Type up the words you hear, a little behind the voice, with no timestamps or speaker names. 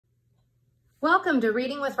Welcome to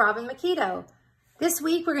Reading with Robin McKeeto. This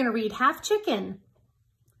week we're going to read Half Chicken.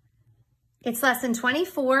 It's lesson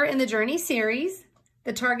 24 in the Journey series.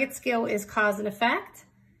 The target skill is cause and effect,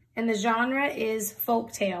 and the genre is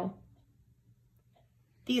folktale.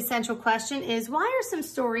 The essential question is, why are some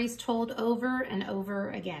stories told over and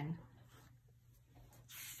over again?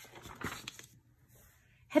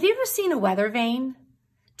 Have you ever seen a weather vane?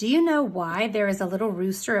 Do you know why there is a little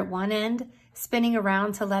rooster at one end spinning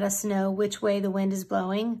around to let us know which way the wind is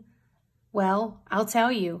blowing? Well, I'll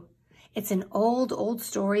tell you. It's an old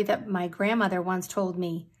story that my grandmother once told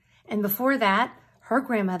me. And before that, her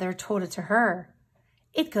grandmother told it to her.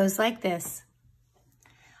 It goes like this.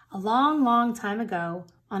 A long time ago,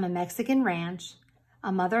 on a Mexican ranch,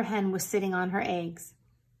 a mother hen was sitting on her eggs.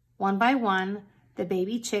 One by one, the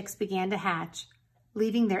baby chicks began to hatch,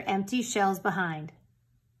 leaving their empty shells behind.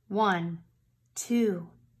 1, 2,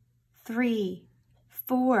 3,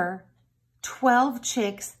 4, 12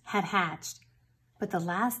 chicks had hatched, but the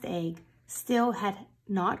last egg still had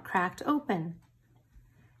not cracked open.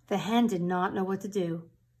 The hen did not know what to do.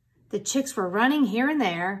 The chicks were running here and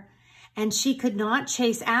there, and she could not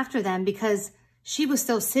chase after them because she was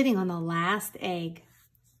still sitting on the last egg.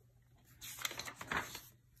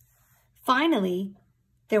 Finally,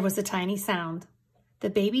 there was a tiny sound. The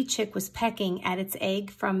baby chick was pecking at its egg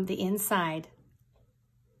from the inside.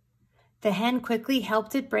 The hen quickly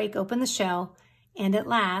helped it break open the shell, and at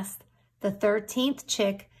last, the 13th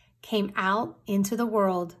chick came out into the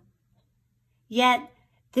world. Yet,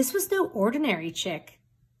 this was no ordinary chick.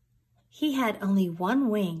 He had only one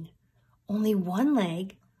wing, only one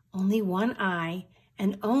leg, only one eye,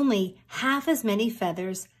 and only half as many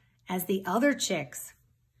feathers as the other chicks.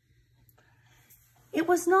 It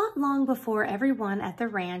was not long before everyone at the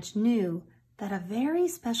ranch knew that a very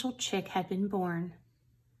special chick had been born.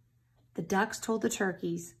 The ducks told the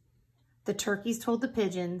turkeys told the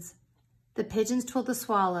pigeons told the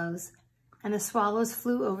swallows, and the swallows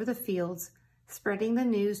flew over the fields, spreading the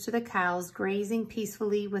news to the cows grazing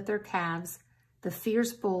peacefully with their calves, the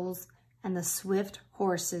fierce bulls, and the swift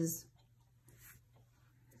horses.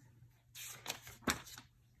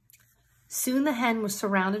 Soon the hen was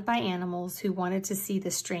surrounded by animals who wanted to see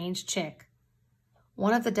the strange chick.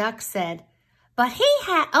 One of the ducks said, "But he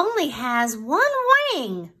only has one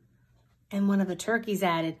wing." And one of the turkeys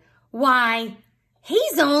added, "Why,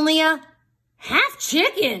 he's only a half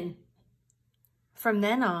chicken." From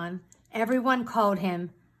then on, everyone called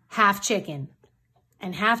him Half Chicken.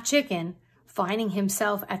 And Half Chicken, finding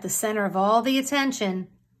himself at the center of all the attention,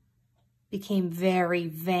 became very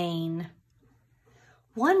vain.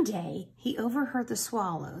 One day, he overheard the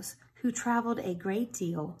swallows, who traveled a great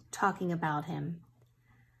deal, talking about him.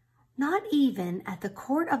 Not even at the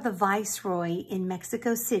court of the Viceroy in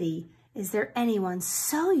Mexico City is there anyone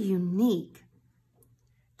so unique.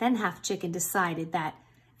 Then Half Chicken decided that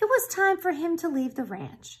it was time for him to leave the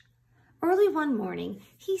ranch. Early one morning,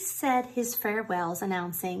 he said his farewells,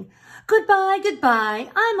 announcing, "Goodbye,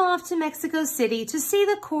 goodbye, I'm off to Mexico City to see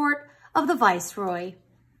the court of the Viceroy."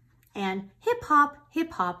 And hip-hop,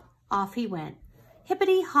 off he went,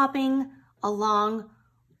 hippity-hopping along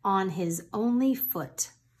on his only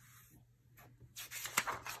foot.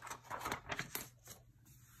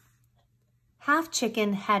 Half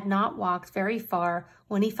Chicken had not walked very far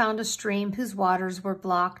when he found a stream whose waters were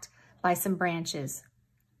blocked by some branches.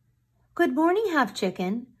 "Good morning, Half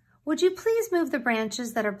Chicken. Would you please move the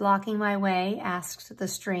branches that are blocking my way?" asked the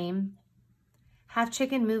stream. Half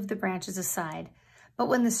Chicken moved the branches aside, but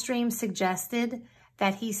when the stream suggested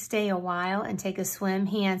that he stay a while and take a swim,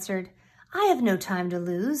 he answered, "I have no time to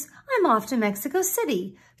lose. I'm off to Mexico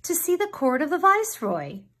City to see the court of the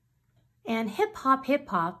Viceroy." And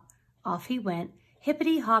hip-hop, off he went,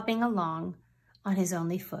 hippity-hopping along on his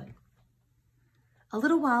only foot. A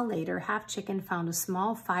little while later, Half Chicken found a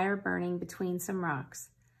small fire burning between some rocks.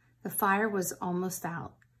 The fire was almost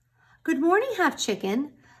out. "Good morning, Half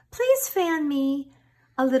Chicken. Please fan me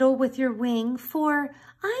a little with your wing, for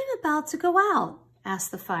I am about to go out," asked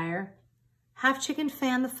the fire. Half Chicken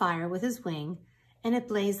fanned the fire with his wing, and it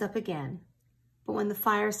blazed up again. But when the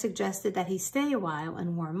fire suggested that he stay a while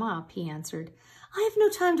and warm up, he answered, "I have no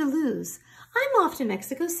time to lose. I'm off to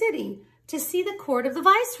Mexico City to see the court of the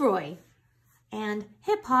Viceroy." And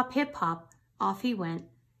hip-hop, off he went,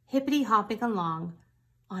 hippity-hopping along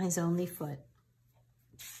on his only foot.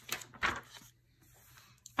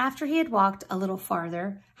 After he had walked a little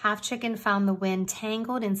farther, Half Chicken found the wind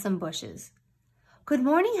tangled in some bushes. "Good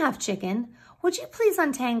morning, Half Chicken. Would you please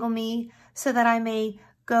untangle me so that I may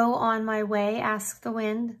go on my way?" asked the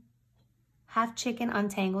wind. Half Chicken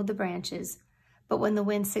untangled the branches, but when the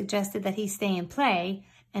wind suggested that he stay and play,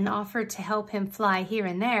 and offered to help him fly here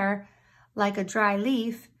and there like a dry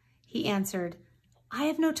leaf, he answered, "I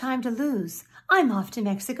have no time to lose. I'm off to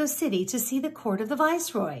Mexico City to see the court of the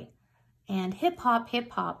viceroy." And hip hop,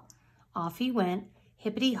 off he went,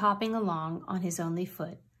 hippity-hopping along on his only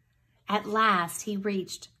foot. At last he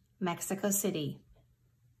reached Mexico City.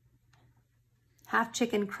 Half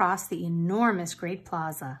Chicken crossed the enormous Great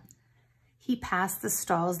Plaza. He passed the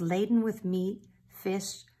stalls laden with meat,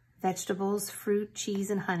 fish, vegetables, fruit, cheese,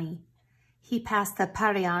 and honey. He passed the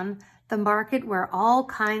Parian, the market where all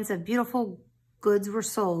kinds of beautiful goods were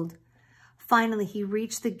sold. Finally, he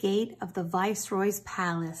reached the gate of the Viceroy's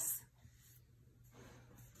palace.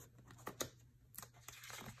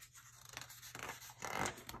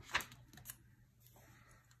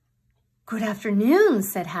 "Good afternoon,"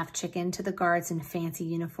 said Half Chicken to the guards in fancy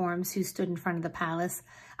uniforms who stood in front of the palace.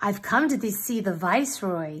 "I've come to see the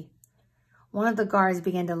Viceroy." One of the guards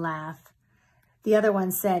began to laugh. The other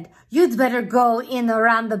one said, "You'd better go in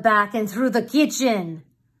around the back and through the kitchen."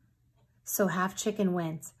 So Half Chicken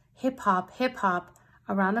went, hip hop,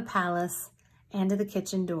 around the palace and to the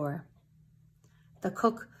kitchen door. The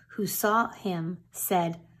cook who saw him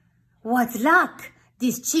said, "What luck!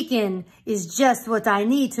 This chicken is just what I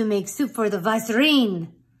need to make soup for the viceroy."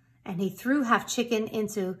 And he threw Half Chicken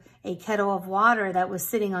into a kettle of water that was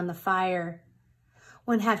sitting on the fire.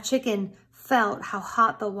 When Half Chicken felt how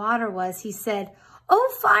hot the water was, he said,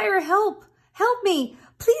 "Oh, fire, help! Help me!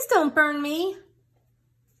 Please don't burn me!"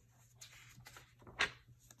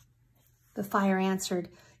 The fire answered,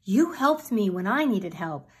 "You helped me when I needed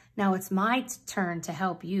help. Now it's my turn to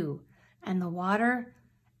help you." And the water,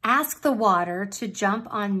 "Ask the water to jump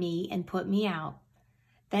on me and put me out."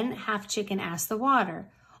 Then Half Chicken asked the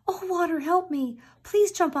water, "Oh, water, help me.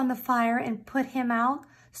 Please jump on the fire and put him out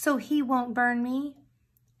so he won't burn me."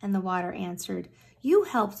 And the water answered, "You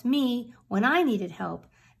helped me when I needed help.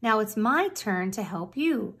 Now it's my turn to help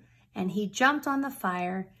you." And he jumped on the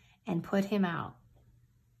fire and put him out.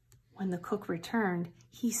 When the cook returned,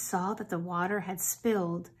 he saw that the water had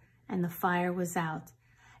spilled and the fire was out.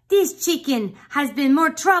 "This chicken has been more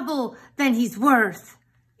trouble than he's worth,"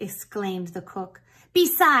 exclaimed the cook.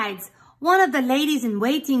 "Besides, one of the ladies in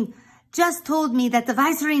waiting just told me that the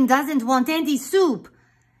viceroy doesn't want any soup.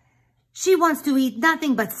 She wants to eat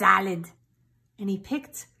nothing but salad." And he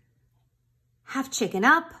picked Half Chicken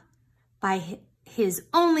up by his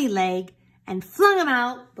only leg and flung him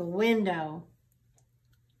out the window.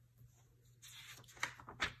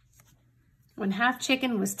 When Half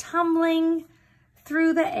Chicken was tumbling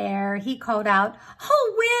through the air, he called out,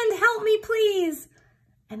 "Oh, wind, help me, please."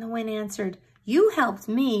 And the wind answered, "You helped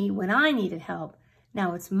me when I needed help.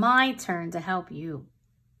 Now it's my turn to help you."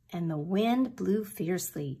 And the wind blew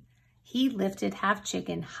fiercely. He lifted Half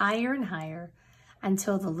Chicken higher and higher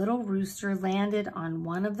until the little rooster landed on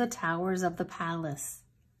one of the towers of the palace.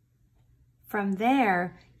 From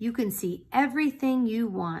there, you can see everything you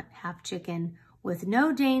want, Half Chicken, with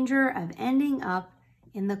no danger of ending up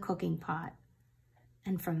in the cooking pot.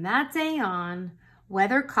 And from that day on,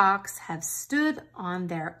 weathercocks have stood on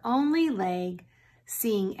their only leg,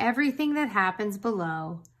 seeing everything that happens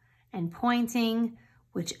below and pointing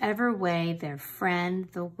whichever way their friend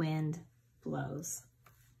the wind blows.